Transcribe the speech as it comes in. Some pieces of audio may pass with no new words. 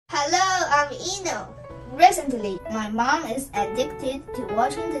I'm Eno. Recently, my mom is addicted to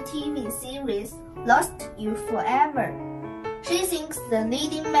watching the TV series Lost You Forever. She thinks the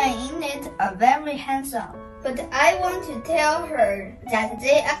leading men in it are very handsome, but I want to tell her that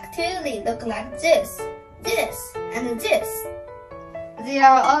they actually look like this, and this. They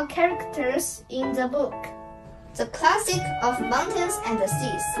are all characters in the book. The Classic of Mountains and the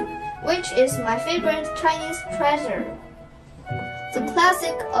Seas, which is my favorite Chinese treasure. The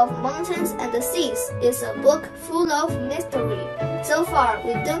Classic of Mountains and the Seas is a book full of mystery. So far,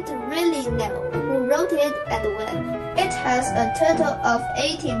 we don't really know who wrote it and when. It has a total of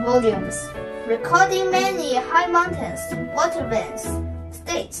 80 volumes, recording many high mountains, waterways,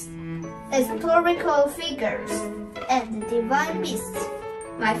 states, historical figures, and divine beasts.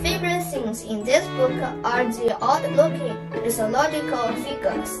 My favorite things in this book are the odd-looking mythological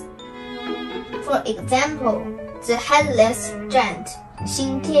figures. For example, the headless giant,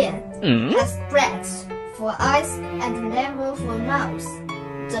 Xing Tian, has breath for eyes and never for mouth.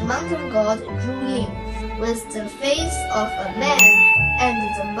 The mountain god Zhu Ying, with the face of a man and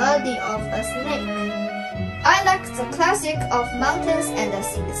the body of a snake. I like the Classic of Mountains and the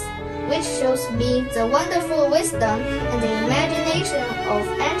Seas, which shows me the wonderful wisdom and the imagination of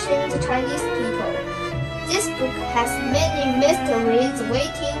ancient Chinese people. This book has many mysteries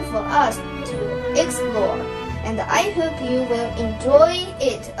waiting for us to explore, and I hope you will enjoy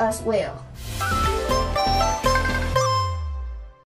it as well.